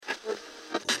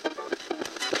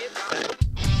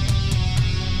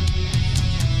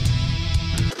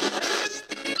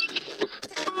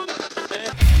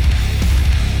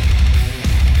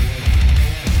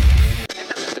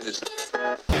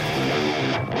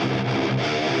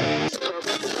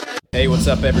Hey, what's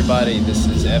up, everybody? This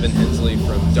is Evan Hensley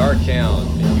from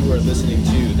Darkhound, and you are listening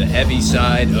to The Heavy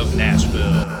Side of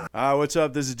Nashville. What's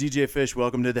up? This is Dee Jay Fish.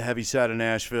 Welcome to The Heavy Side of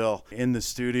Nashville. In the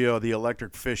studio, the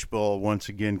Electric Fishbowl, once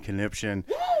again, Kanypshyn.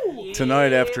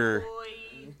 Tonight, after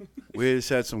we just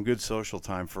had some good social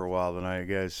time for a while tonight,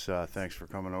 guys. Thanks for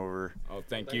coming over. Oh,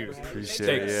 thank you.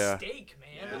 Appreciate it. Yeah. Steak,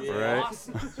 man. Right?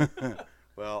 Awesome.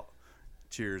 Well,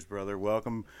 cheers, brother.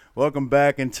 Welcome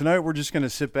back. And tonight we're just going to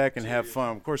sit back and have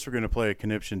fun. Of course, we're going to play a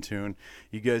Kanypshyn tune.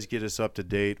 You guys get us up to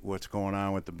date, what's going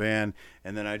on with the band.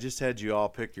 And then I just had you all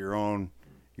pick your own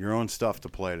stuff to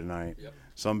play tonight. Yep.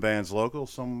 Some bands local,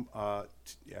 some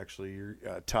actually your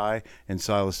Ty and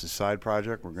Silas's side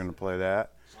project. We're going to play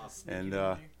that. Awesome.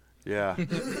 And yeah.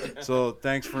 So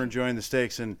thanks for enjoying the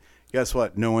steaks. And guess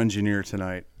what? No engineer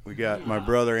tonight. We got my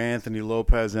brother Anthony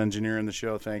Lopez engineering the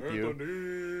show. Thank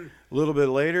you. A little bit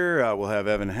later, we'll have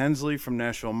Evan Hensley from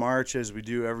Nashville March, as we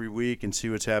do every week, and see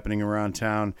what's happening around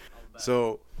town.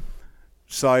 So,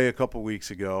 saw you a couple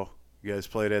weeks ago. You guys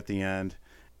played at the end.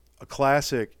 A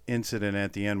classic incident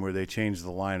at the end where they changed the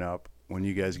lineup when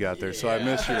you guys got there. So I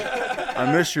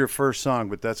missed your first song,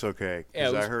 but that's okay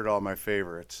because I heard all my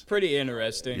favorites. Pretty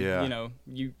interesting. Yeah. You know,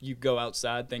 you go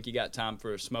outside, think you got time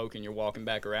for a smoke, and you're walking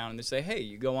back around, and they say, "Hey,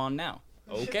 you go on now."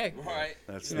 Okay. Right.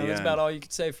 That's That's about all you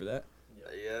could say for that.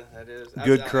 Yeah, that is.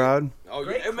 Good crowd. Oh,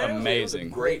 Great yeah, man,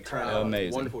 Amazing. Great turnout.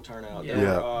 Amazing. Wonderful turnout. Yeah.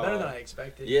 Better than I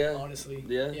expected. Yeah. Honestly.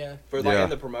 Yeah. For in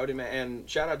the promoting, man. And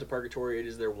shout out to Purgatory. It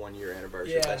is their 1 year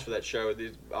anniversary. Yeah. That's for that show.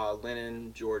 These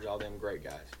Lennon, George, all them great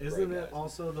guys. Isn't it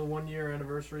also the 1 year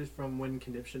anniversary from when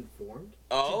Kanypshyn formed?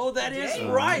 Oh, that is Today.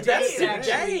 right. That's Today,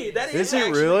 today. actually. That Is is it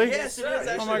actually, really? Yes, it is.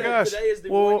 Oh my Actually, gosh. Today is the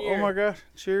Well, 1 year. oh my gosh.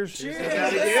 Cheers. Cheers.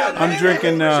 I'm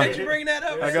drinking. Appreciate you bringing that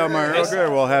up. I got my Earl Grey.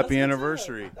 Well, happy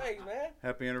anniversary. Thanks, man.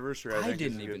 Happy anniversary. I think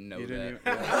didn't is even good. know You didn't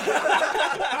that.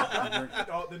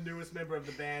 Oh, the newest member of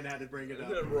the band had to bring it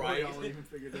up. Right. We all even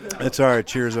figured it out. It's all right.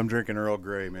 Cheers. I'm drinking Earl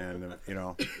Grey, man. You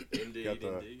know, Indeed,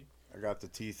 indeed. I got the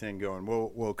tea thing going.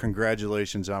 Well,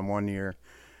 congratulations on 1 year,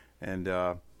 and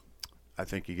I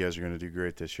think you guys are going to do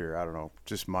great this year. I don't know,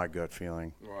 just my gut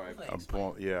feeling. Right.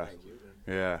 Yeah, Thank you.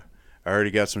 yeah. I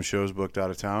already got some shows booked out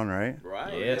of town, right?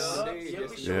 Right. Yes. Indeed. Yeah, we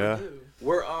Yes, sure Yeah. do.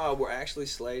 We're actually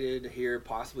slated here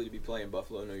possibly to be playing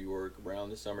Buffalo, New York around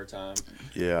the summertime.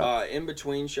 Yeah. In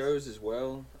between shows as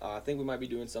well. I think we might be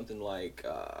doing something like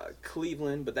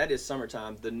Cleveland, but that is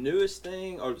summertime. The newest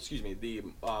thing, the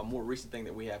more recent thing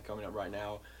that we have coming up right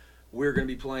now, we're going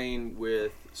to be playing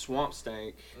with Swamp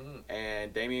Stank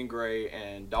and Damian Gray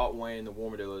and Dalt Wayne, the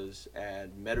Warmadillas,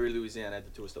 at Metairie, Louisiana at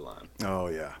the Twisted Line. Oh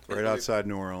yeah, right outside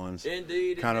New Orleans.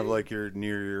 Indeed. Kind of indeed. like you're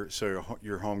near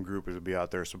your home group will be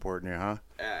out there supporting you, huh?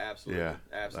 Absolutely. Yeah,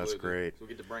 Absolutely. that's great. So we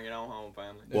get to bring it on home,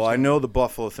 family. Well, I know the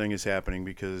Buffalo thing is happening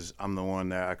because I'm the one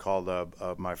that I called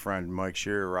my friend Mike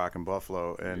Shearer, Rockin'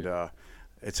 Buffalo, and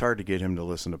it's hard to get him to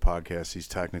listen to podcasts. He's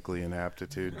technically an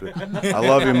aptitude, but I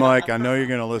love you, Mike. I know you're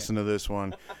going to listen to this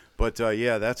one. But,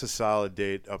 yeah, that's a solid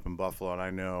date up in Buffalo, and I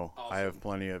know I have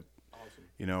plenty of,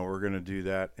 we're going to do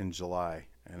that in July,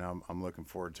 and I'm looking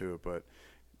forward to it. But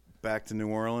back to New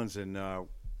Orleans, and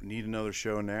need another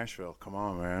show in Nashville. Come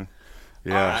on, man.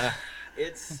 Yeah.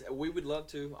 We would love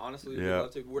to, honestly. We'd Yeah.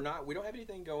 love to. We don't have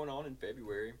anything going on in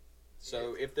February.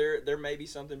 So if there may be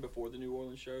something before the New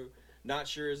Orleans show. Not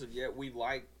sure as of yet. We would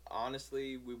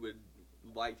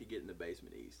like to get in the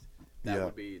Basement East. That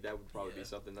would probably be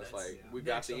something that's like we've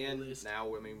got the end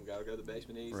now. I mean, we got to go to the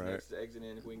Basement East. Right. Next exit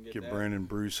in if we can get Give that. Brandon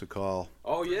Bruce a call.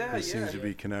 Oh yeah, He seems to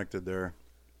be connected there.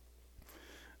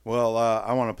 Well,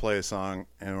 I want to play a song,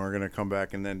 and we're going to come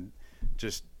back and then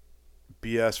just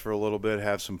BS for a little bit,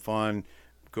 have some fun,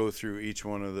 go through each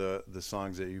one of the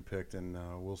songs that you picked, and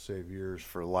we'll save yours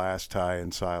for last, Ty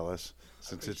and Silas,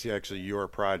 since it's actually your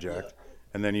project.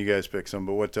 And then you guys pick some.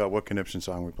 But what Kanypshyn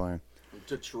song are we playing?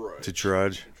 To Trudge. To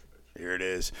Trudge. Here it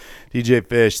is. DJ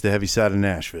Fish, The Heavy Side of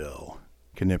Nashville.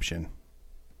 Kanypshyn.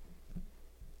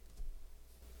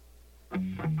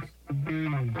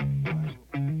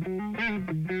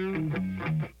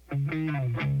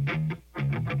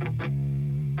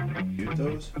 Mute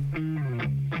those.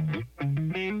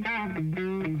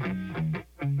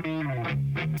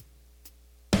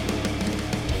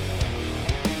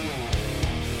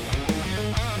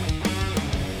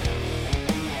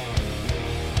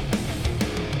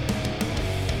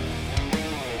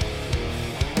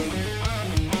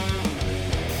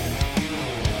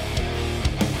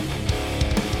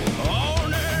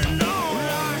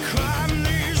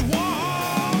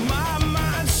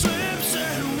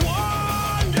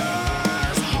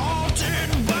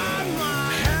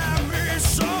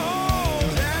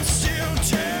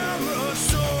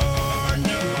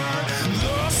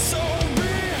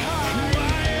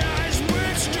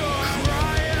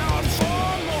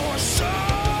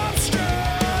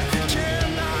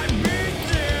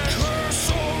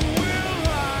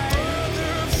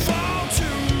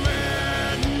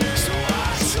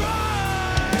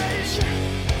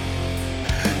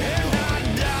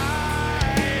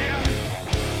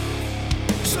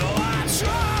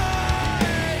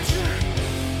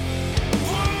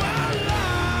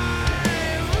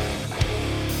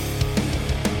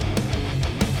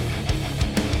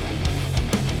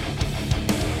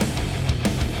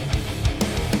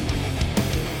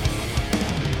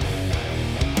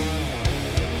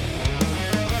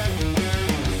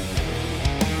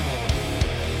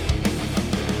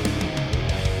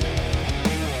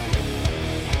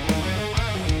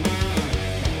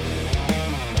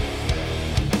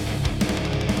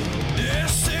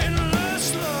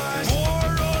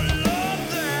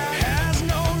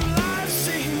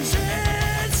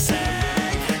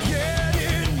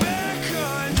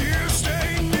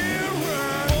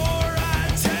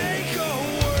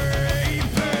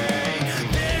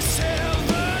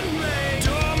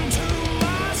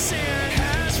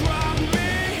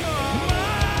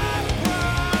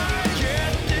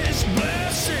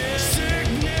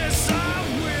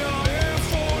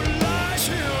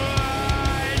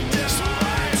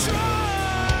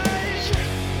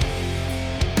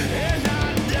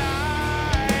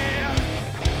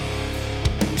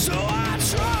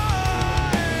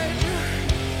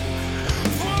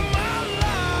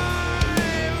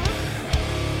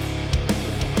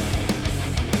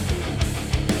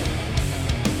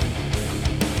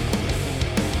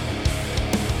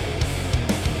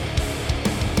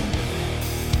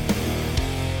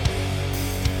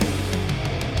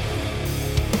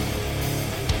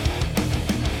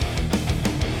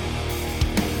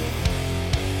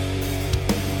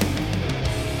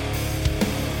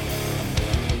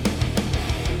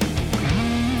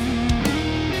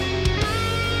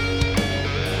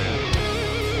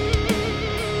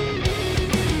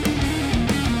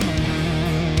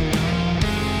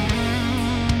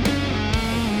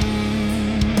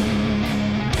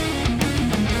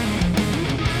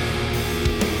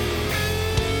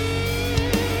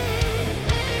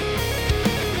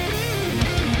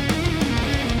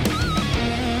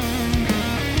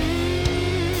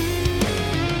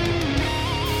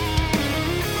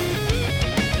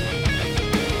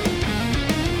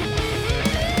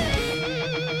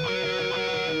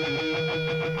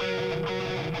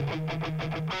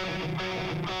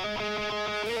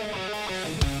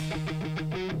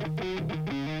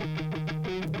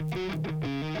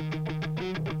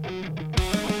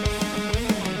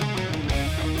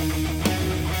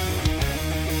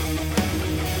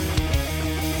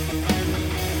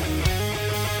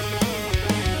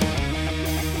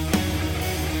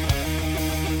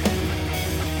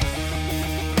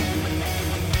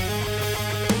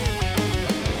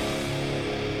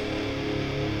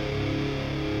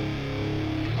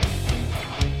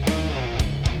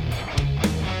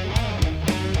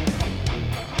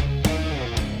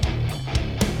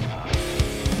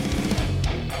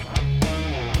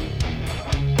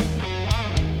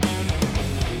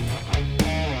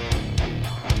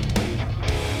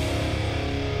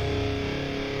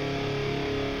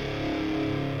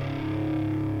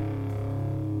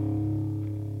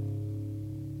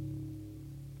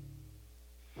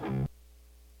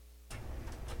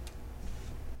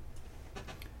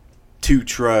 To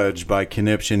Trudge by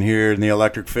Kanypshyn here in the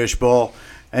Electric Fishbowl.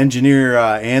 Engineer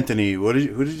Anthony, who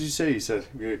did you say? He said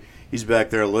he's back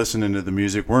there listening to the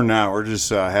music. We're not. We're just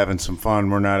having some fun.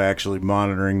 We're not actually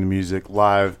monitoring the music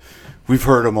live. We've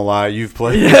heard him a lot. You've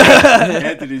played.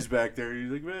 Anthony's back there. He's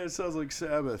like, man, it sounds like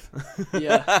Sabbath.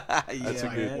 Yeah. That's a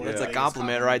good. That's yeah. a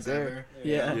compliment right there.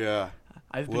 Yeah. Yeah.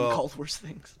 I've been Well- called worse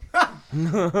things.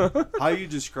 How you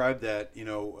describe that,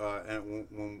 and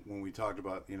when we talked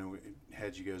about,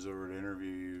 had you guys over to interview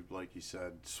you, like you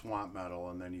said, swamp metal,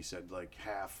 and then you said like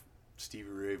half Stevie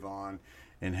Ray Vaughan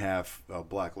and half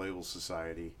Black Label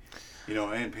Society,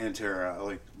 and Pantera,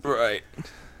 like Right.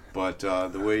 But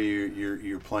the way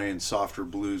you're playing softer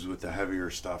blues with the heavier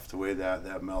stuff, the way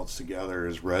that melts together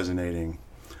is resonating.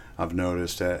 I've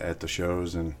noticed at the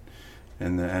shows and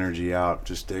the energy out,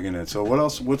 just digging it. So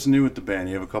what's new with the band?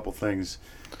 You have a couple things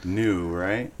new,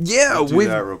 right? Yeah, Let's do we've-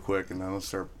 that real quick, and then let's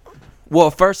start. Well,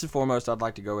 first and foremost, I'd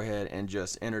like to go ahead and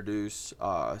just introduce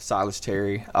Silas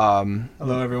Terry. Hello,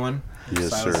 everyone. Yes,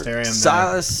 Silas sir. Terry.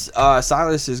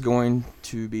 Silas is going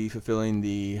to be fulfilling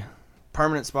the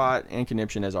permanent spot in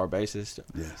Kanypshyn as our bassist.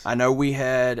 Yes. I know we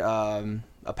had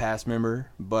a past member,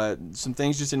 but some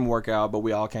things just didn't work out. But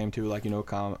we all came to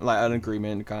an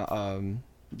agreement,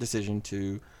 decision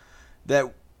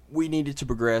that we needed to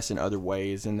progress in other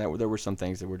ways, and that there were some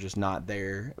things that were just not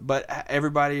there. But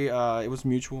everybody, it was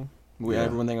mutual.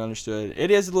 Everyone understood. It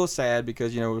is a little sad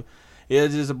because it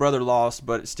is a brother lost,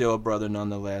 but it's still a brother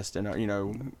nonetheless,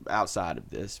 and outside of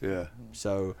this. Yeah.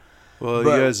 So. Well,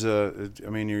 But- you guys,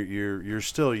 you're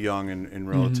still young and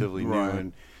relatively new, Right.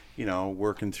 and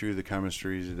working through the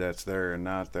chemistries that's there and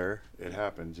not there. It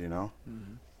happens,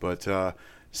 But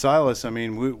Silas,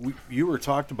 you were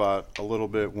talked about a little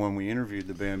bit when we interviewed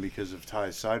the band because of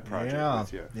Ty's side project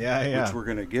with you. Yeah. Which we're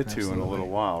going to get to in a little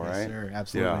while, right? Yes, sir.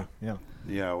 Absolutely. Yeah.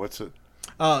 Yeah, what's it?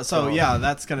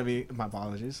 That's gonna be my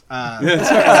apologies. Currently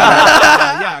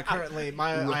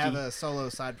I have a solo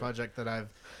side project that I've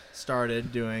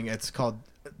started doing. It's called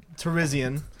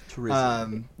Teresian.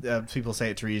 People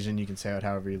say it Teresian. You can say it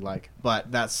however you like,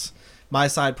 but that's my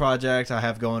side project I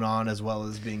have going on, as well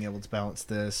as being able to balance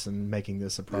this and making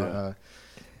this a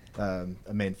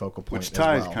main focal point. Which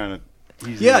Ty's as well. kind of.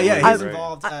 He's right?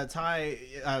 involved. Ty,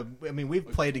 we've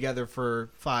played together for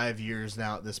 5 years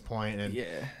now at this point, and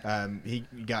he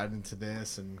got into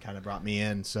this and kind of brought me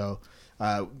in. So,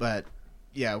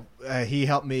 he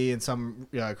helped me in some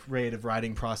creative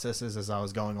writing processes as I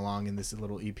was going along in this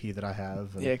little EP that I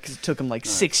have. And Yeah, because it took him like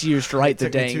 6 years to write the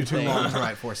it took me dang too thing. long to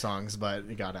write 4 songs, but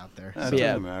it got out there. That So.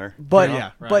 doesn't matter. But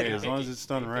Right. Hey, as long as it's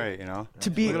done right,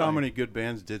 to be Look at how many good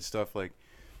bands did stuff like,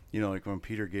 like when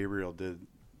Peter Gabriel did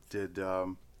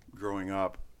Growing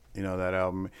Up, that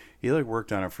album. He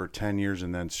worked on it for 10 years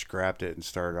and then scrapped it and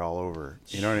started all over.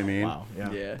 You know what I mean? Wow.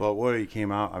 Yeah. But what he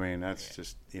came out, that's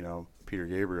just, Peter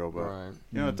Gabriel. But, Right.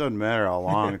 it doesn't matter how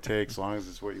long it takes, as long as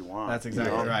it's what you want. That's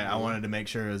exactly right. I wanted to make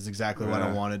sure it was exactly what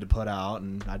I wanted to put out,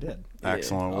 and I did.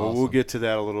 Excellent. Well, we'll get to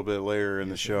that a little bit later in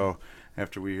the show.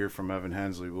 After we hear from Evan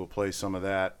Hensley, we'll play some of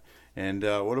that. And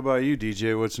what about you,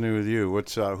 DJ? What's new with you?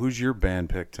 Who's your band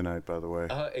pick tonight, by the way?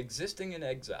 Existing in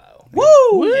Exile.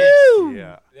 Woo!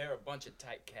 Yeah. They're a bunch of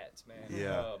tight cats, man.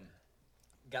 Yeah.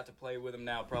 Got to play with them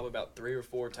now probably about 3 or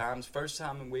 4 times. First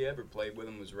time we ever played with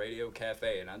them was Radio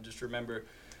Cafe, and I just remember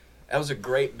that was a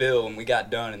great bill, and we got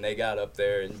done, and they got up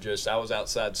there, and I was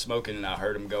outside smoking, and I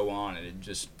heard them go on, and it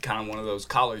just kind of one of those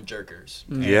collar jerkers.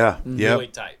 Yeah. Really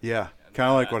tight. Yeah. Kind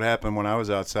of like what happened when I was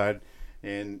outside.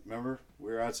 And remember,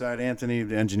 we were outside. Anthony,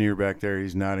 the engineer back there,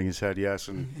 he's nodding his head yes.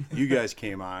 And you guys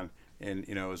came on, and,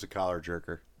 it was a collar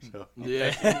jerker. So. Yeah,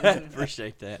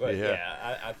 appreciate that. But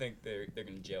Yeah. I think they're going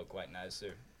to gel quite nice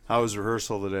too. How was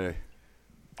rehearsal today?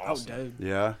 Awesome. Oh, dude.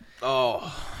 Yeah?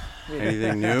 Oh,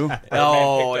 Anything new? it picked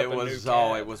up a new was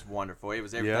cab. it was wonderful. It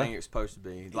was everything it was supposed to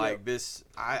be. Like this,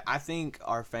 I think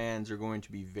our fans are going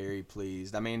to be very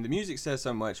pleased. The music says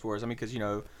so much for us. Because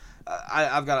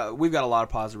we've got a lot of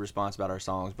positive response about our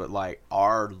songs, but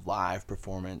our live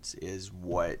performance is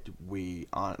what we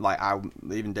I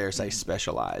even dare say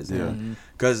specialize in.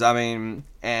 Because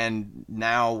and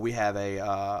now we have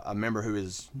a member who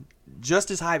is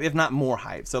just as hype, if not more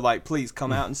hype. So please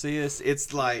come out and see us. It's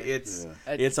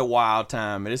it's a wild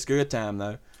time, and it's a good time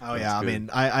though. Oh yeah,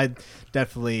 I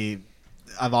definitely.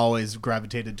 I've always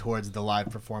gravitated towards the live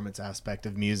performance aspect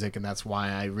of music, and that's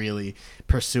why I really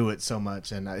pursue it so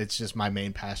much. And it's just my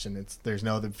main passion. There's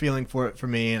no other feeling for it for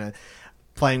me. And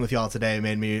playing with y'all today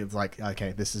made me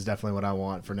okay, this is definitely what I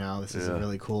want for now. This is a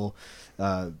really cool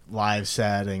live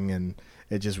setting, and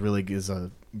it just really gives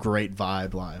a great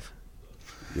vibe live.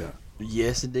 Yeah.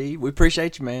 Yes, indeed. We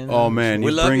appreciate you, man. Oh, man.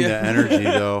 We You love bring you. the energy,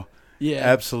 though. Yeah.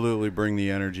 absolutely bring the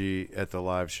energy at the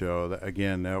live show.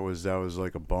 Again, that was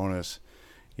like a bonus.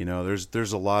 You know,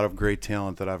 there's a lot of great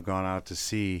talent that I've gone out to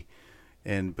see,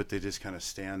 but they just kind of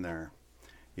stand there.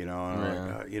 You know,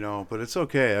 and but it's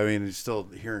okay. I mean, it's still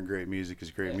hearing great music is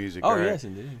great music. Oh, right? yes,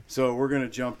 indeed. So we're gonna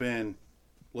jump in.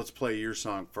 Let's play your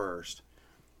song first.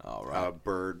 All right.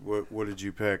 Bird, what did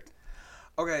you pick?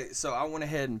 Okay, so I went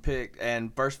ahead and picked,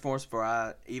 and first and foremost, before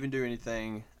I even do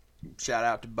anything, shout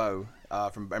out to Bo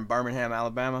from Birmingham,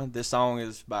 Alabama. This song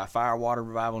is by Firewater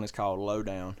Revival, and it's called Low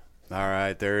Down. All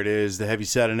right, there it is. The Heavy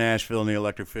Side of Nashville and the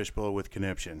Electric Fishbowl with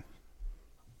Kanypshyn.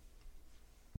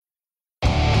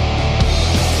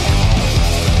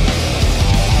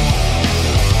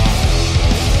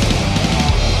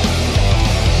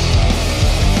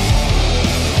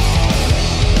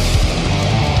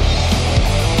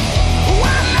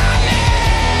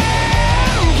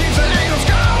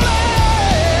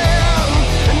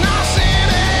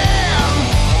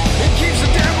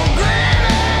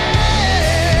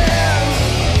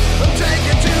 Take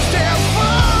it 2 steps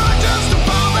forward just to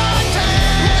fall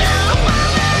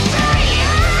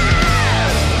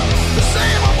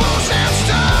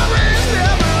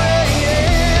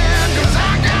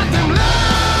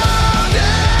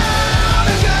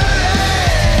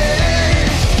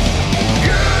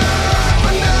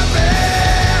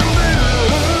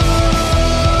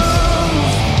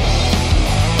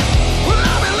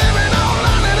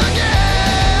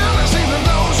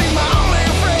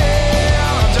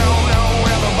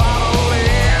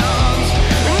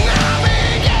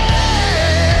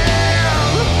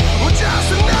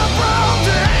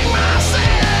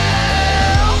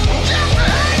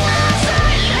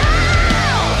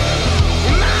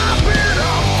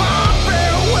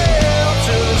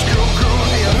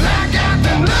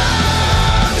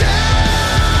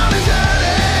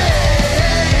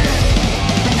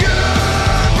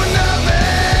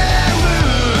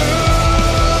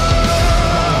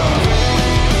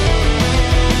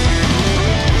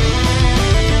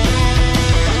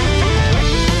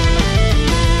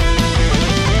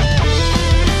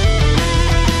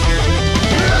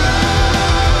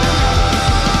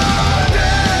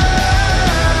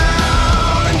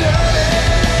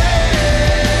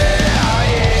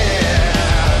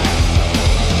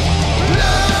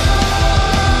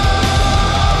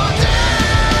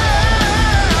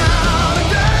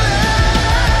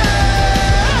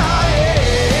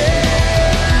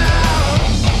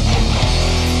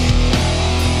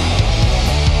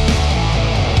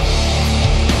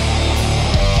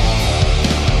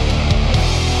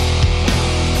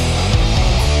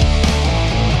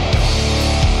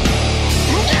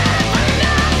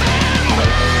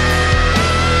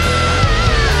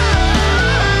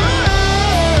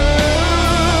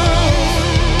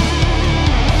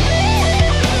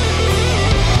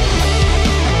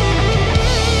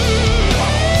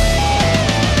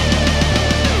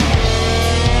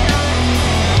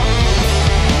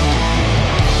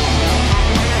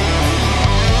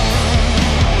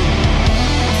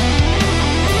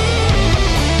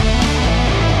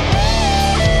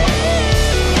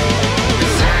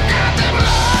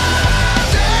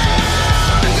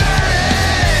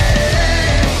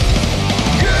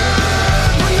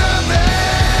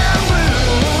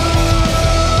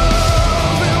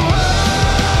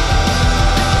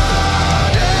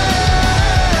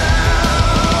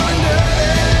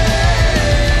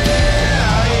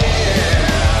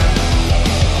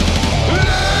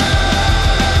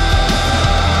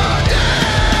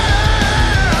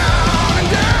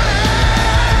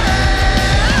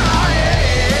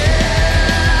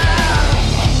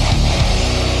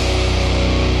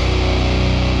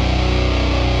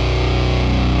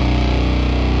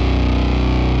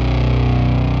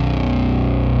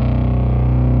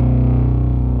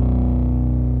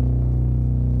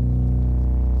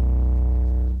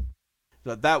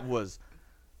That was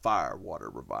Firewater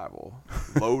Revival.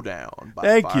 Low Down. By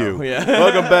Thank Fire. you. Yeah.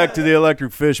 Welcome back to the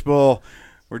Electric Fishbowl.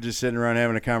 We're just sitting around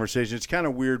having a conversation. It's kind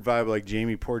of weird vibe, like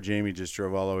Jamie. Poor Jamie just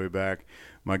drove all the way back.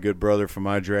 My good brother from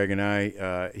My Dragon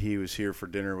Eye, he was here for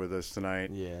dinner with us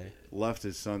tonight. Yeah. Left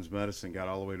his son's medicine, got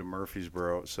all the way to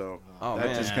Murfreesboro. So Oh, that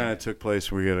man. just kind of took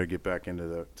place. We got to get back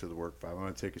into the work vibe. I'm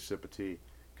going to take a sip of tea.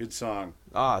 Good song.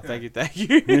 Ah, thank you.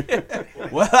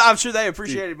 Well, I'm sure they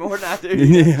appreciate it more than I do.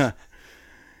 Yeah.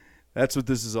 That's what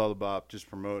this is all about, just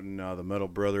promoting the Metal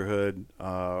Brotherhood.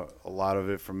 A lot of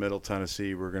it from Middle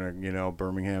Tennessee. We're going to,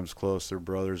 Birmingham's close. Their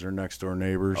brothers are next door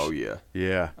neighbors. Oh, yeah.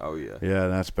 Yeah. Oh, yeah. Yeah,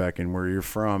 that's back in where you're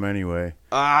from anyway.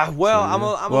 Well, So, I'm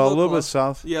a a little bit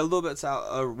south. Yeah, a little bit south.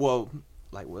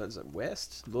 Like, what is it,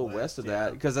 west? A little west of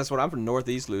that. Because that's what I'm from,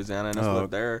 northeast Louisiana, and I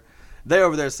lived there. they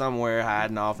over there somewhere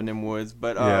hiding off in them woods.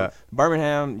 But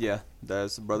Birmingham,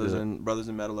 that's brothers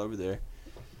in metal over there.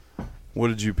 What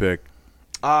did you pick?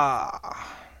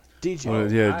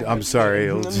 DJ. I'm sorry.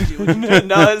 No,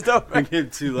 it's not. I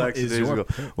gave 2 lackadaisical.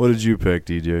 What did you pick,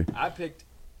 DJ? I picked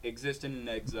Existing in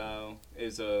Exile.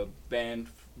 Is a band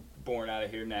born out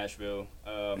of here, Nashville.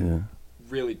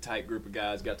 Really tight group of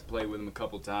guys. Got to play with them a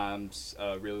couple times.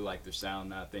 Really like their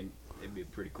sound. I think it'd be a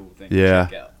pretty cool thing to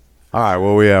check out. All right.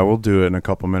 Well, we'll do it in a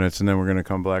couple minutes, and then we're gonna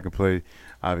come back and play.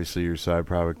 Obviously, your side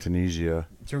project, Tunisia.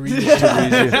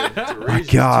 My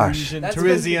gosh.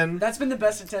 That's been the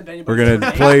best attempt anybody. We're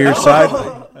gonna play your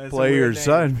side. Play your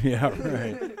side. Yeah,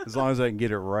 right. As long as I can get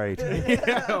it right.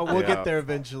 We'll get there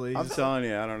eventually. I'm telling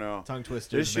you, I don't know. Tongue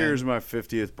twister. This year's my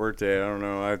 50th birthday. I don't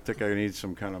know. I think I need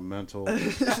some kind of mental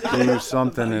do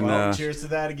something. And cheers to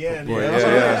that again.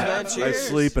 Yeah. I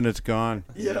sleep and it's gone.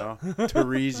 You know,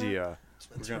 Teresia.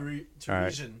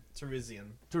 Teresian.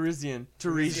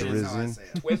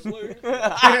 Whistler.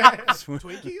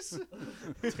 Twinkies?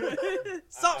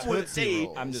 Something with T.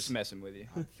 I'm just messing with you.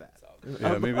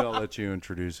 Yeah, maybe I'll let you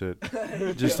introduce it.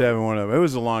 Just having one of them. It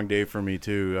was a long day for me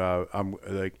too.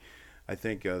 I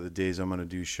think the days I'm gonna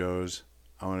do shows,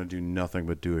 I want to do nothing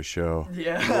but do a show.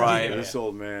 Yeah. Right. This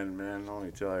old man, let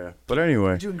me tell you. But anyway.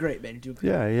 You're doing great, man. You're doing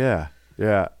great.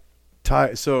 Yeah.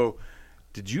 Ty, so,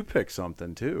 did you pick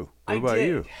something too? What about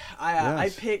you? I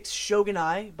picked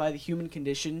Shogunai by The Human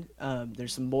Condition.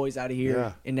 There's some boys out of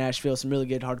here in Nashville, some really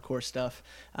good hardcore stuff.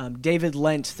 David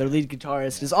Lent, their lead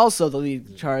guitarist, is also the lead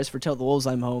guitarist for Tell the Wolves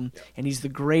I'm Home, and he's the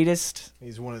greatest.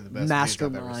 He's one of the best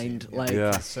mastermind.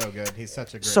 He's so good. He's such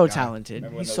a great so guy. talented.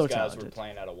 Remember He's when so those guys talented. were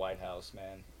playing at a White House,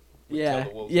 man? Yeah, Tell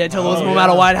the Wolves Tell the Wolves I'm Home out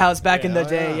of White House back in the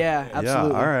day. Yeah,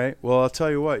 absolutely. Yeah, all right. Well, I'll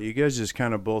tell you what. You guys just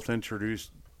kind of both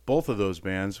introduced both of those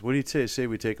bands. What do you say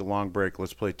we take a long break?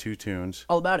 Let's play 2 tunes.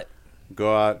 All about it.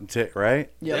 Go out and take,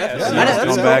 right? Yeah.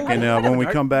 Come back, and when we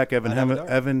come back,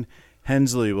 Evan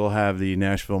Hensley will have the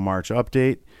Nashville March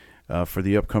update for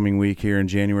the upcoming week here in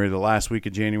January, the last week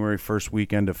of January, first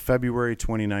weekend of February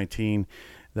 2019.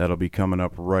 That'll be coming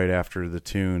up right after the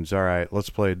tunes. All right,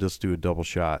 let's do a double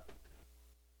shot.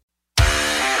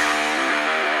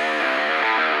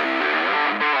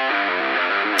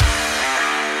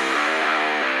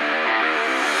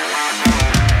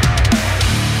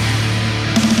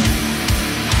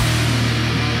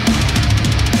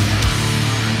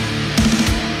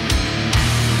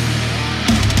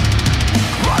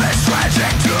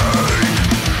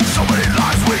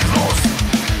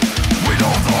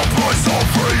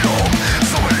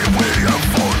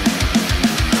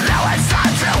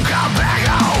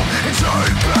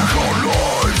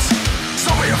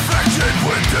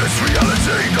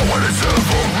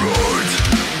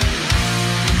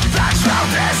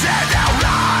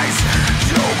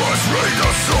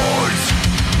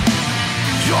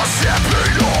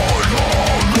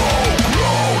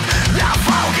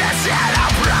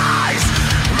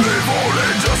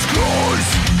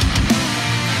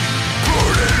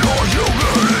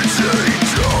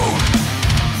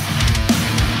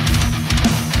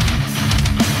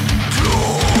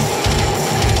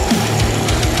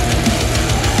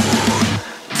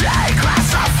 Take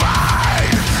class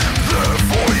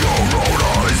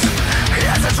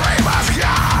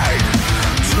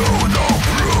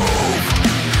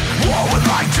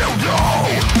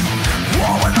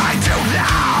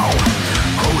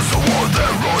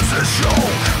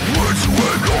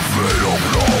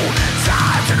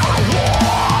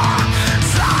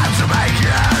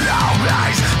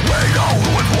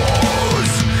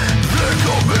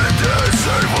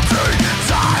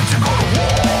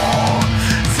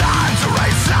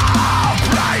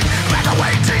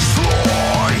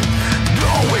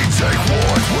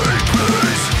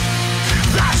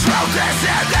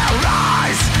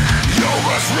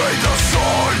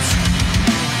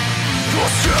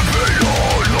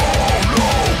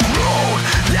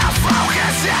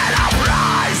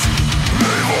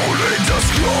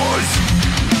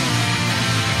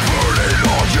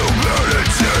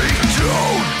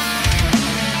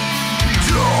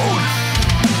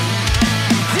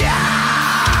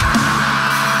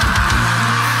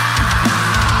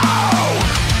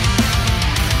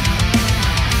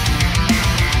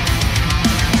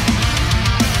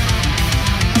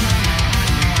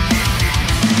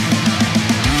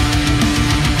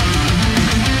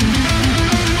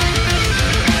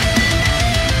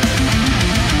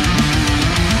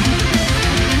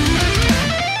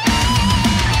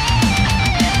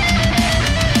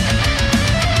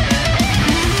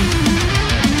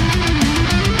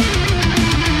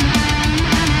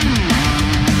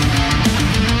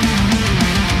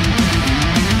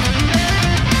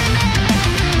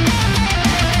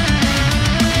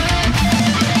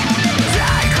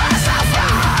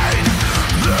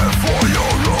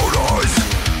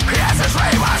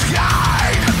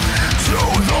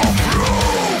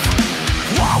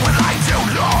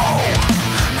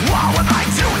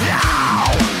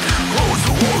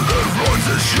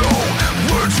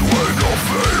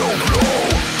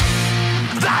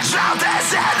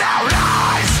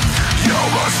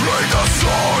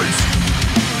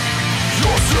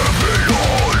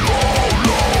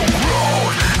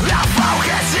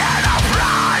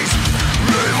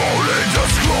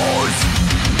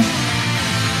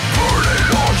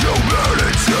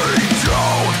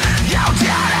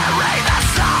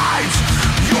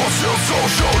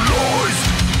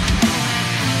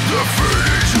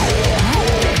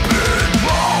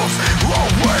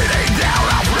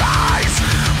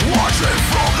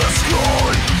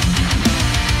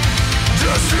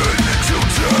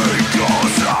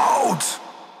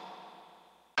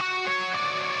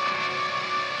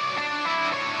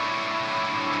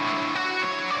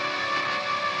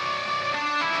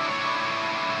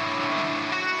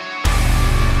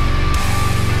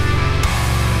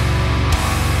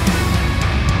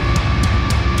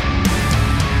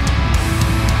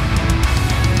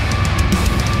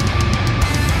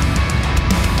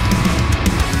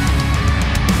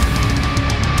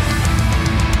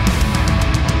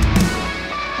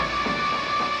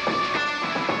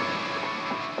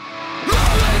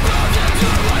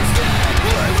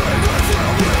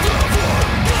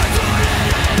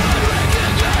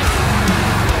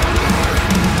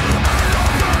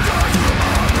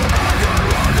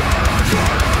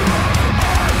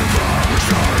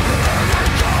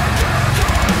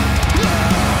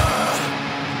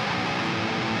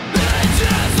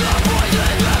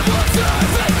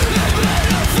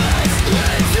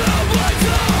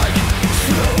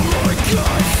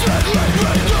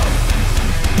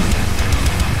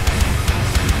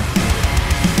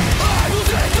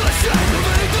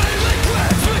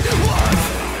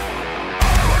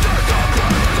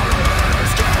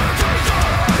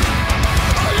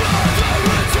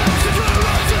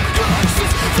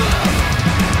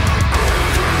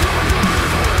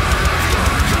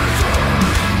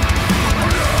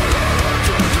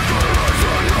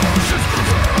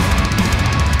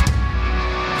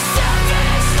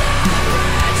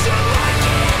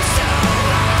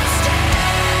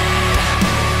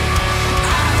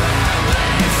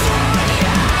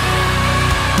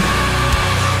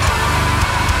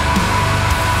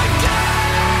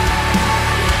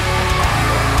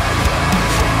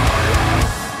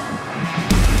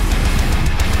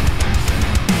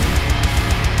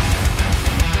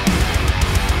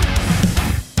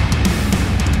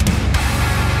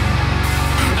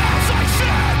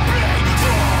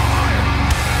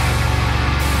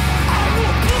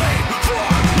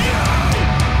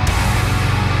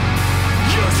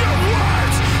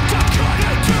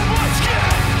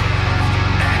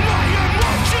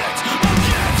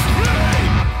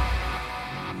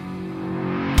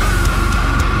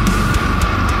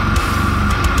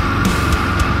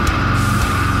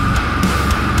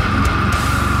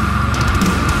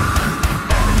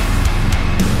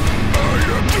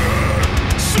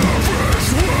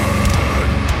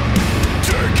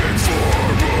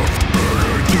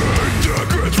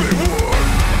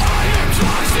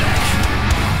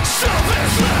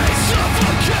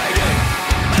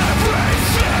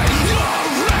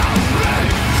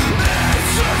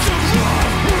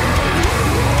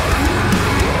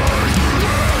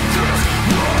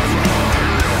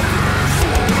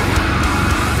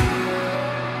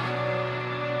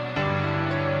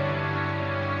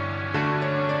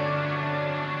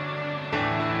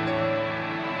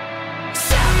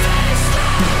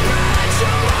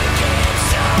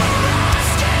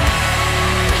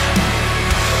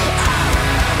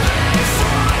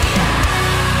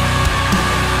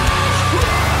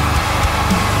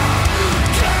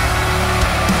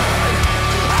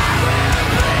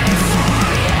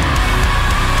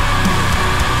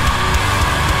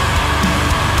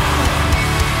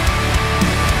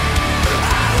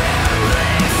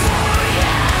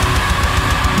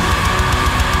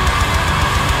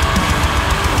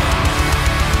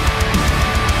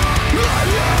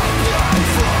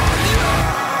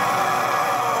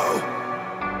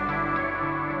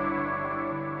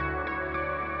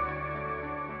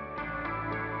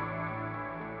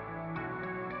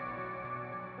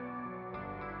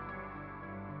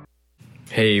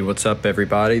Hey, what's up,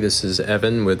 everybody? This is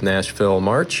Evan with Nashville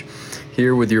March,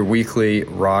 here with your weekly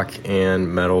rock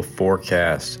and metal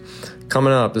forecast.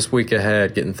 Coming up this week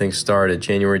ahead, getting things started,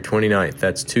 January 29th,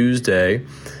 that's Tuesday.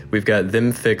 We've got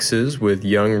Them Fixes with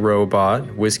Young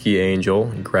Robot, Whiskey Angel,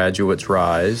 and Graduates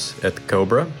Rise at the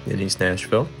Cobra in East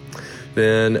Nashville.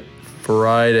 Then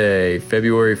Friday,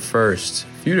 February 1st, a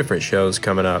few different shows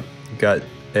coming up. We've got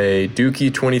a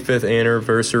Dookie 25th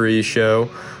anniversary show.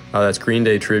 That's Green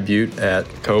Day tribute at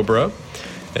Cobra.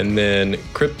 And then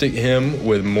Cryptic Hymn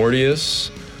with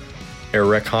Mortius,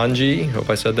 Erekanji, hope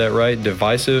I said that right,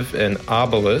 Divisive and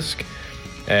Obelisk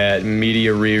at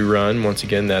Media Rerun. Once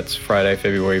again, that's Friday,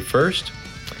 February 1st.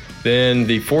 Then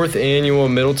the 4th annual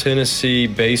Middle Tennessee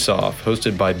Bass Off,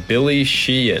 hosted by Billy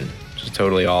Sheehan, which is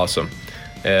totally awesome,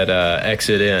 at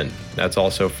Exit Inn. That's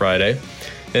also Friday.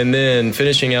 And then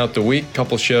finishing out the week,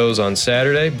 couple shows on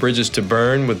Saturday, Bridges to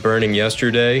Burn with Burning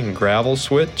Yesterday and Gravel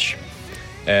Switch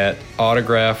at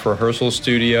Autograph Rehearsal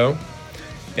Studio,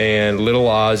 and Little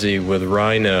Ozzy with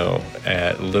Rhino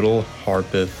at Little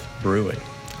Harpeth Brewing.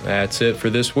 That's it for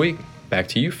this week. Back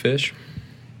to you, Fish.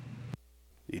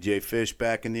 DJ Fish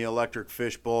back in the Electric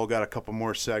Fish Bowl. Got a couple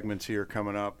more segments here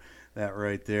coming up. That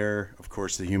right there, of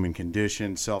course, The Human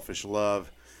Condition, Selfish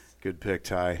Love. Good pick,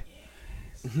 Ty.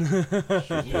 Good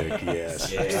pick,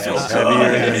 yes.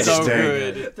 So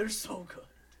good. They're so good.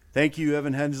 Thank you,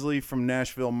 Evan Hensley from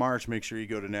Nashville March. Make sure you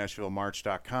go to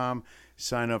NashvilleMarch.com,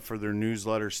 sign up for their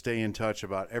newsletter, stay in touch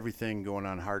about everything going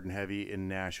on hard and heavy in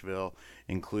Nashville,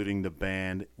 including the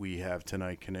band we have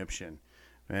tonight, Kanypshyn.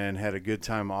 And had a good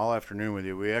time all afternoon with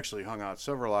you. We actually hung out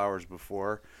several hours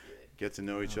before, get to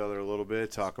know each other a little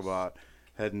bit, talk about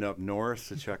heading up north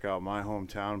to check out my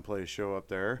hometown, play a show up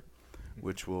there,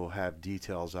 which will have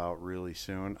details out really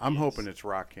soon. I'm hoping it's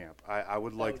Rock Camp. I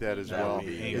would like that as well.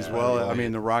 I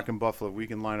mean, the Rock and Buffalo, we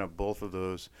can line up both of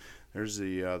those. There's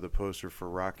the poster for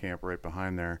Rock Camp right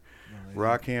behind there.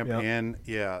 Rock Camp, and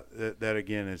that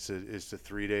again, it's a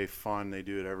 3-day fun. They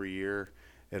do it every year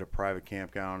at a private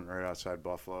campground right outside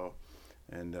Buffalo.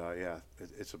 And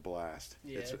it's a blast.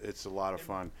 Yeah. It's a lot of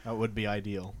fun. That would be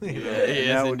ideal.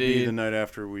 That would be the night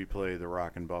after we play the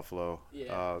Rock in Buffalo.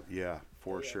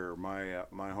 For sure. My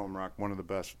home rock,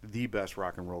 the best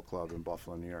rock and roll club in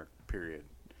Buffalo, New York. Period.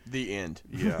 The end.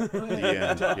 Yeah, the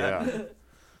end. Yeah.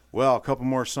 Well, a couple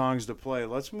more songs to play.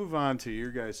 Let's move on to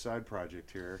your guys' side project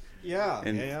here.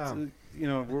 You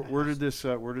know, where did this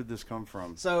come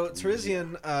from? So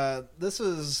Terizian, this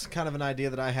was kind of an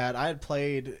idea that I had. I had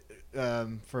played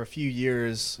for a few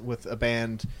years with a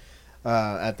band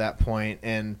at that point,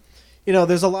 and you know,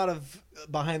 there's a lot of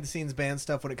behind the scenes band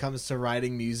stuff when it comes to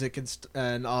writing music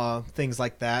and things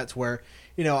like that, where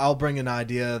you know, I'll bring an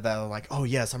idea that I'm like, oh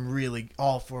yes, I'm really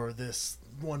all for this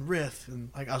one riff, and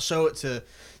like I'll show it to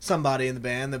somebody in the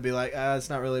band, they'll be like,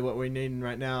 it's not really what we're needing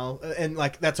right now, and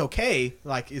like that's okay,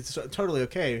 like it's totally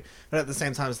okay, but at the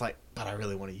same time it's like, but I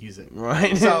really want to use it,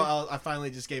 right? So I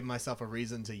finally just gave myself a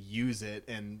reason to use it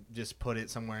and just put it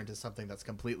somewhere into something that's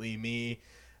completely me.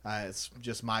 It's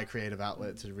just my creative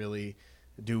outlet to really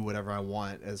do whatever I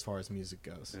want as far as music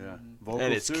goes. Yeah,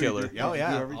 and it's killer.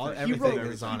 Everything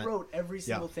is on it. He wrote every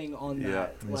single thing on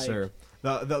that. Yes, sir.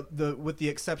 The with the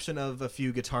exception of a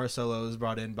few guitar solos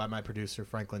brought in by my producer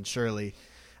Franklin Shirley,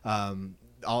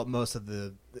 most of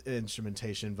the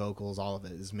instrumentation, vocals, all of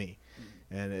it is me,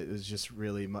 and it was just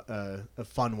really a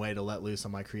fun way to let loose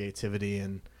on my creativity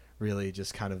and really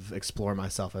just kind of explore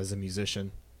myself as a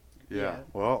musician. Yeah.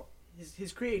 Well,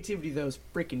 his creativity though is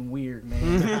freaking weird,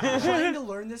 man. Trying to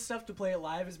learn this stuff to play it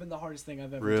live has been the hardest thing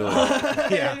I've ever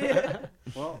done. Yeah.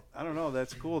 Well, I don't know.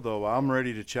 That's cool though. I'm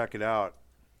ready to check it out.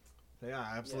 Yeah,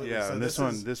 absolutely. Yeah, so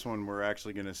and this one we're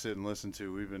actually going to sit and listen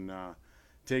to. We've been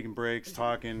taking breaks,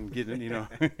 talking, getting, you know,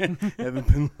 haven't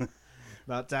been.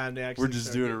 About time to actually. We're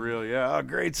just doing a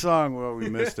great song. Well, we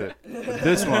missed it. But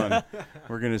this one,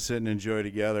 we're going to sit and enjoy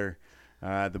together.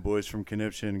 The boys from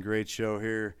Kanypshyn, great show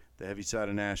here, the heavy side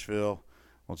of Nashville.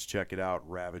 Let's check it out,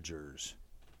 Ravagers.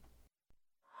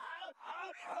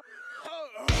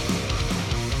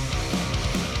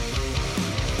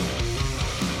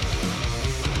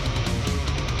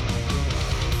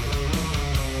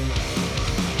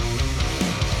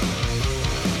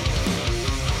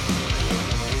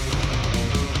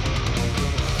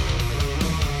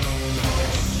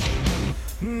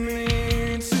 Me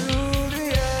to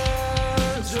the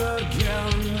edge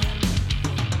again.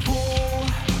 Pull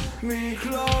me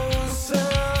closer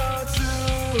to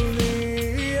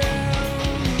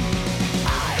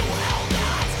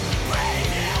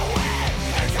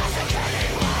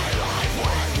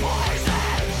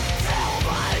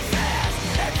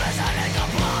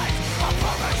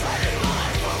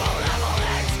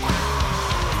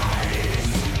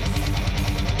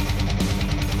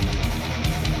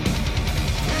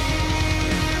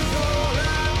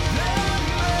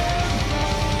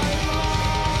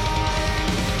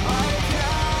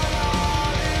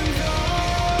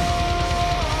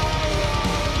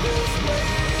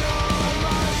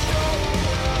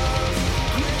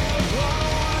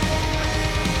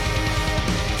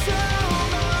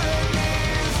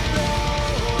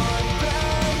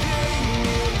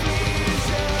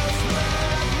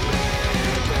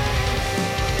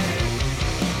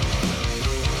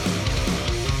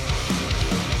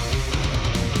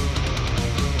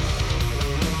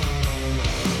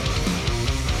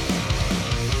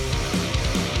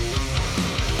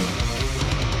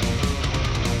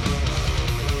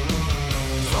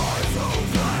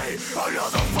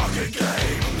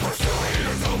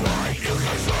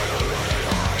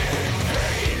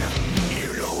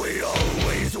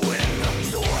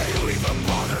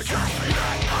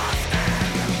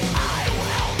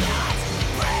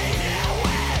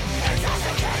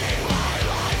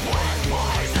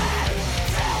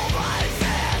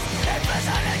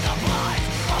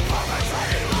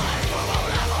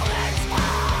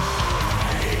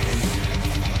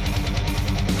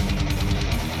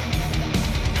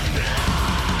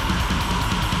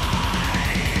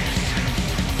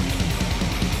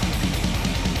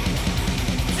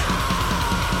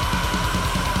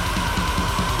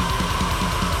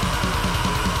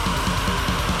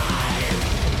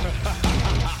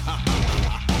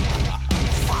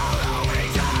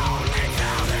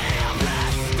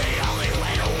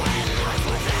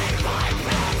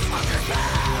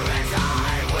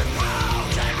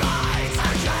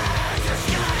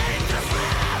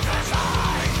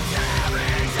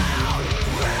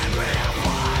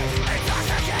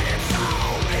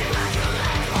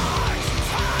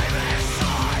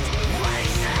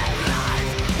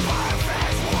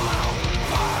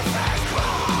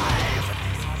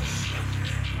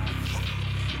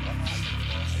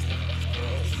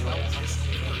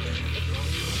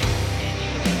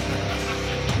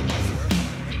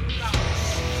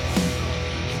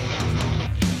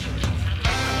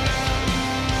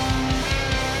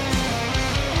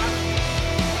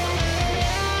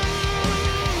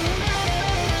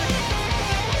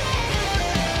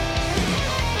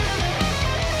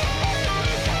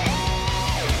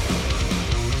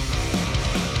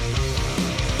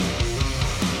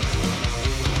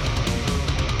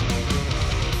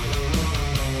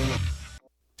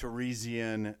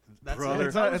Parisian That's brother.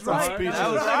 it. That's I'm right. speechless.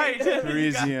 That was right.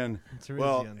 Parisian.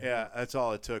 Well, Parisian. yeah, that's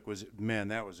all it took was, man,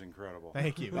 that was incredible.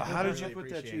 Thank you. How did you Really put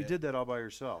that? appreciate You it. did that all by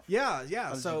yourself. Yeah.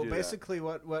 did So you do that? basically,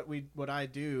 what I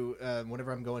do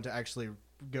whenever I'm going to actually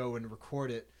go and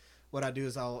record it, what I do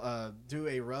is I'll do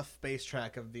a rough bass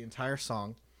track of the entire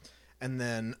song, and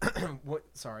then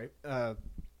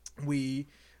we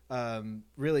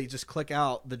really just click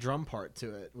out the drum part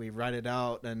to it. We write it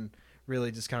out and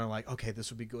really just kind of like, okay,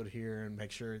 this would be good here, and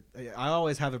make sure. I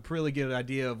always have a really good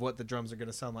idea of what the drums are going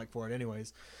to sound like for it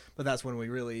anyways, but that's when we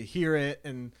really hear it.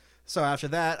 And so after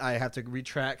that, I have to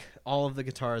retrack all of the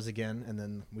guitars again, and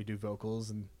then we do vocals,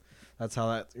 and that's how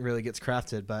that really gets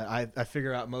crafted. But I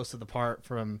figure out most of the part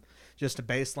from just a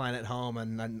bass line at home,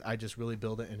 and then I just really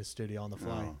build it in the studio on the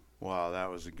fly. Oh, wow, that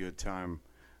was a good time.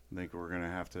 I think we're going to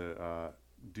have to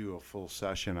do a full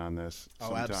session on this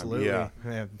sometime. Absolutely. Yeah,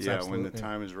 Absolutely. when the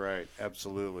time is right.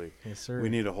 Absolutely. Yes, sir. We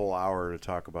need a whole hour to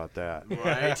talk about that.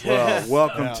 Right. Well,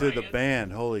 welcome to the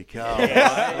band. Holy cow.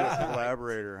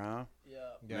 Collaborator, huh?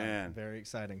 Yeah, Man. very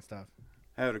exciting stuff.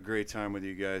 I had a great time with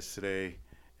you guys today,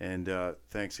 and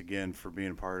thanks again for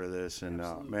being a part of this. And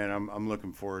man, I'm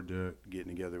looking forward to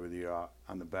getting together with you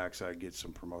on the backside, get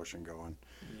some promotion going.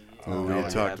 We had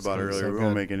talked about earlier. So We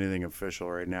won't good. make anything official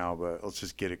right now, but let's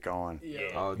just get it going.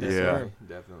 Oh, Yeah.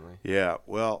 definitely. Yeah.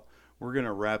 Well, we're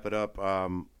gonna wrap it up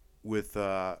with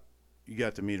you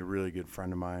got to meet a really good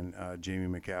friend of mine, Jamie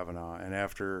McCavanagh, and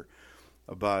after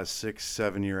about a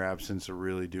 6-7 year absence of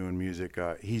really doing music,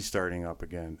 he's starting up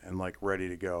again and like ready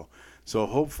to go. So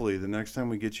hopefully the next time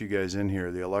we get you guys in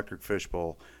here, the Electric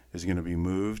Fishbowl is going to be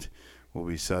moved. We'll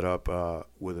be set up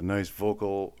with a nice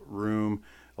vocal room,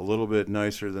 a little bit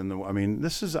nicer than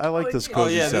I like this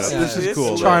cozy setup. This is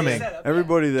cool. Charming.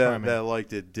 Everybody that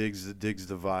liked it digs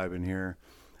the vibe in here,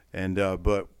 and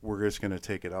but we're just going to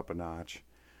take it up a notch.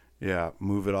 Yeah,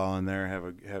 move it all in there.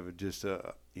 Have just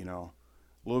a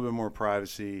a little bit more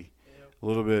privacy, a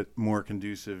little bit more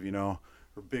conducive,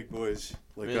 for big boys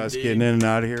like us Indeed. getting in and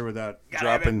out of here without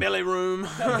dropping belly room.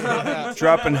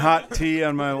 dropping hot tea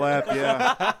on my lap.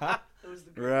 Yeah,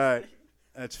 right.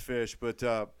 That's fish. But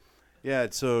yeah,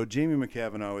 so Jamie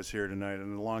McCavanagh was here tonight,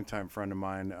 and a longtime friend of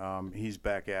mine. He's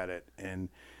back at it, and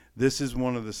this is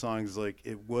one of the songs. Like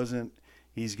it wasn't.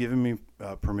 He's given me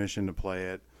permission to play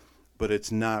it. But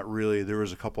it's not really. There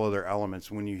was a couple other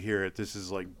elements when you hear it. This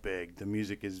is like big. The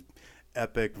music is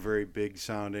epic, very big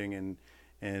sounding, and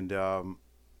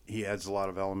he adds a lot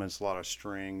of elements, a lot of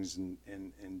strings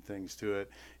and things to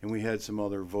it. And we had some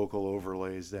other vocal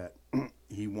overlays that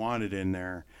he wanted in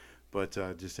there, but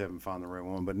just haven't found the right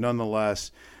one. But nonetheless,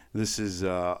 this is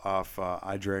off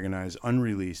I Dragon Eye's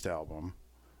unreleased album.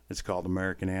 It's called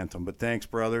American Anthem. But thanks,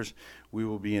 brothers. We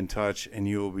will be in touch, and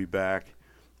you will be back.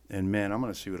 And man, I'm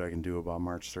gonna see what I can do about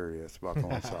March 30th about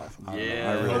going south. I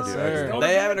really do.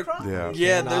 They having a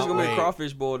Yeah. there's gonna be a wait.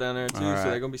 crawfish bowl down there too, All right. so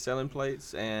they're gonna be selling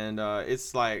plates, and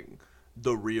it's like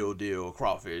the real deal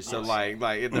crawfish. So like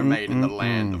if they're made in the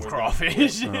land of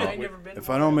crawfish. If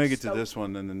I don't make it to this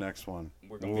one, then the next one.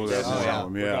 We're gonna We'll be have slinging, no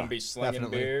problem, we're yeah. gonna be slinging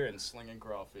Definitely. beer and slinging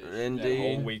crawfish that Indeed.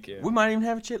 whole weekend. We might even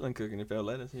have a chitlin cooking if they'll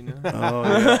let us, Oh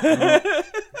yeah.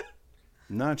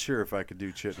 Not sure if I could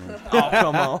do chitlin. Oh,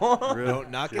 come on. Really?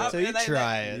 Don't knock it I till mean, you they-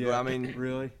 try it. Yeah, I mean,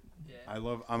 Really? I'm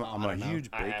a huge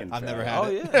I bacon have- I've fan. never had oh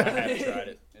it. yeah. I have tried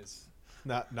it. It's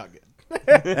Not good.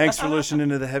 Thanks for listening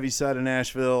to the Heavy Side of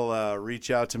Nashville.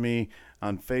 Reach out to me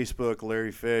on Facebook,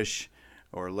 Larry Fish,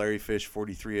 or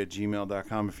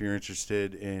larryfish43@gmail.com if you're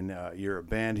interested in you're a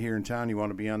band here in town, you want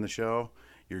to be on the show,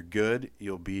 you're good,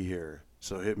 you'll be here.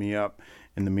 So hit me up.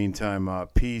 In the meantime,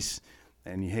 peace.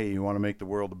 And hey, you want to make the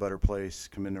world a better place,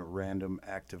 commit a random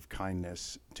act of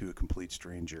kindness to a complete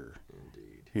stranger.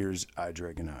 Indeed. Here's I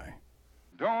Dragon Eye.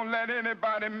 Don't let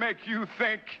anybody make you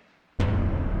think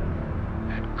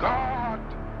that God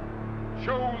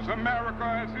chose America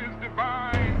as his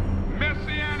divine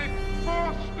messianic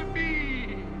force to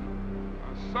be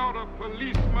a sort of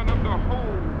policeman of the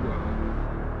whole world.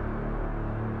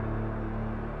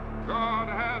 God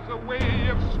has a way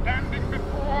of standing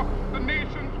before the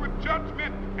nations with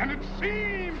judgment, and it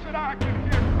seems that I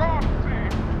can hear God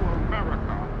saying to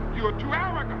America, you're too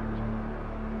arrogant.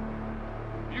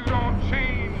 You don't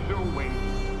change your ways.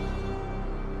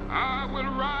 I will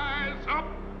rise up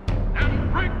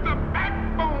and break the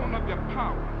backbone of your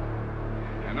power,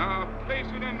 and I'll place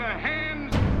it in the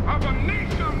hands of a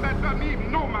nation that doesn't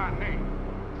even know my name.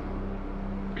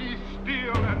 Be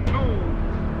still and know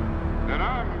that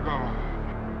I'm God.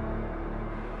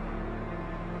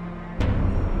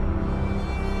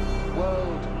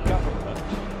 World government.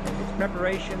 Its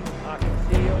preparations are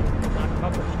concealed, not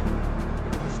published.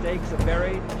 Its mistakes are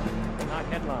buried, not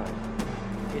headlined.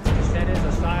 Its dissenters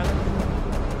are silent,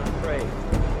 unpraised.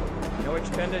 No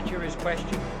expenditure is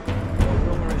questioned, no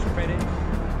rumor is printed,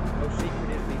 no secret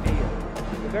is revealed.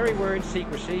 The very word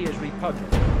secrecy is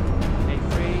repugnant in a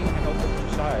free and open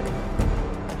society.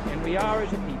 And we are,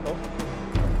 as a people,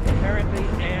 inherently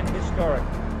and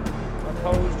historically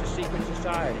opposed to secret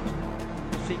societies,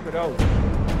 to secret oaths,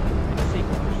 and to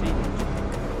secret proceedings.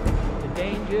 The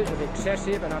dangers of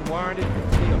excessive and unwarranted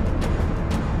concealment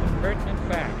of pertinent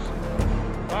facts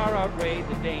far outweigh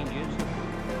the dangers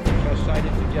which are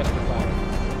cited to justify it.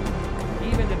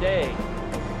 Even today,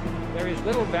 there is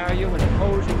little value in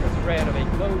opposing the threat of a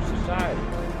closed society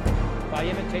by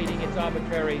imitating its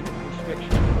arbitrary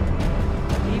restrictions.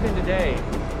 Even today,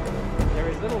 there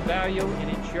is little value in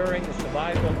ensuring the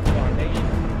survival of our nation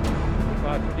if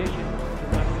our traditions do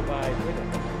not survive with it.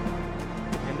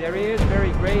 And there is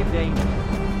very grave danger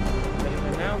that an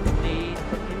announced need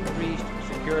for increased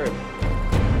security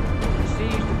is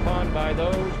seized upon by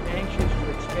those anxious to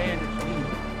expand its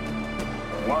meaning.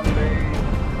 One day,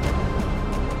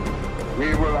 we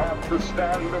will have to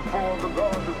stand before the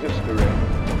God of history,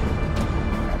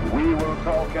 and we will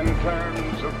talk in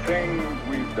terms of things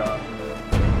we've done.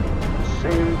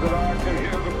 It seems that I can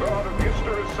hear the God of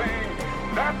history saying,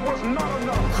 that was not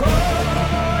enough. Cry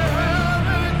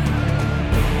heaven,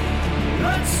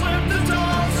 let's slam the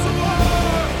doors of war.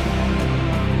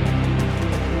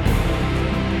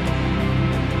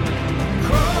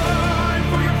 Cry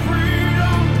for your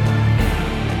freedom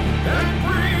and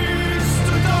breeze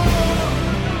to dawn.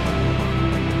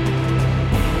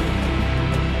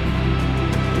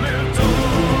 Lift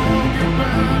up your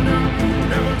banner,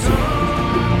 never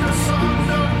turn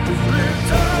asunder.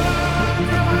 Lift up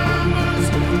your hammers,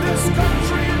 this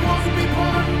country must be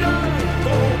plundered.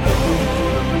 For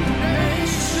one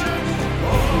nation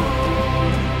under.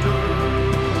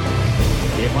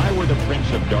 If I were the prince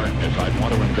of darkness, I'd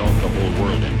want to engulf the whole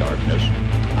world in darkness.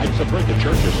 I'd subvert the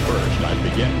churches first. I'd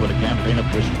begin with a campaign of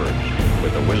whispers.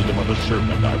 With the wisdom of a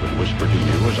serpent, I would whisper to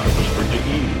you as I whispered to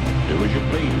Eve, do as you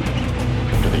please.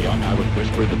 To the young, I would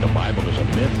whisper that the Bible is a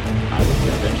myth. I would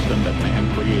convince them that man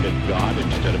created God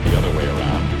instead of the other way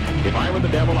around. If I were the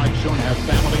devil, I'd soon have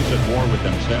families at war with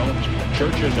themselves,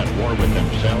 churches at war with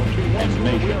themselves, and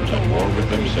nations at war with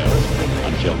themselves,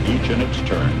 until each in its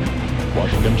turn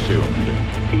was consumed.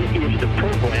 It is the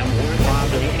program whereby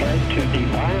they had to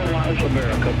demoralize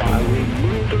America by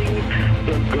removing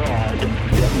the God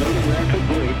that made America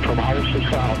great from our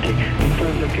society before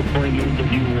they could bring in the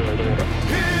New World Order.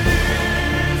 It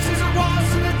is as it was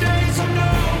in the days of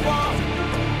Noah.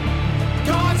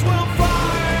 Gods will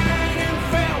fight and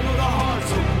fail with the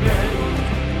hearts of men.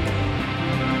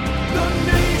 The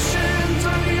nations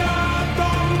of the earth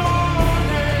are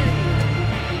mourning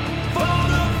for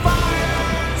the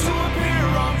fire to appear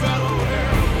on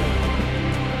Bethlehem.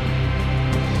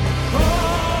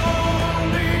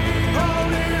 Holy,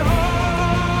 holy,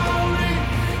 holy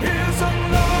is the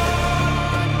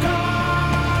Lord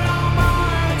God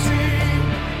Almighty,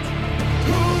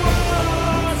 who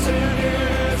was and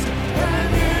is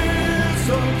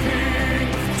the King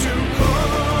to come.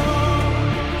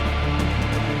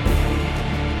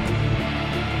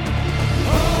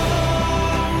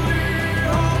 Holy,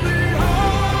 holy,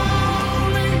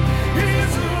 holy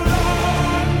is the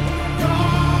Lord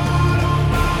God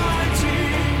Almighty,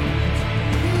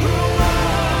 who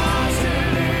was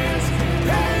and is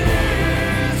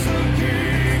the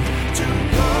King to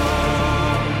come.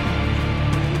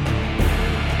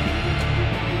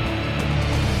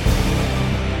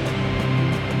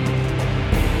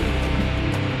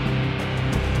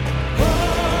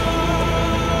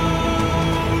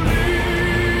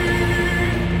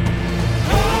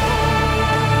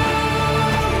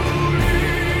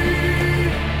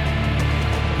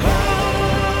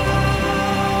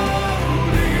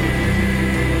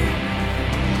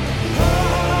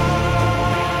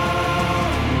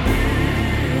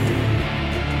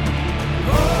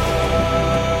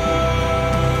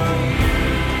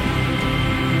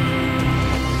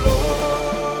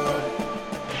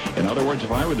 In other words,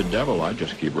 if I were the devil, I'd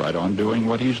just keep right on doing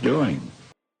what he's doing.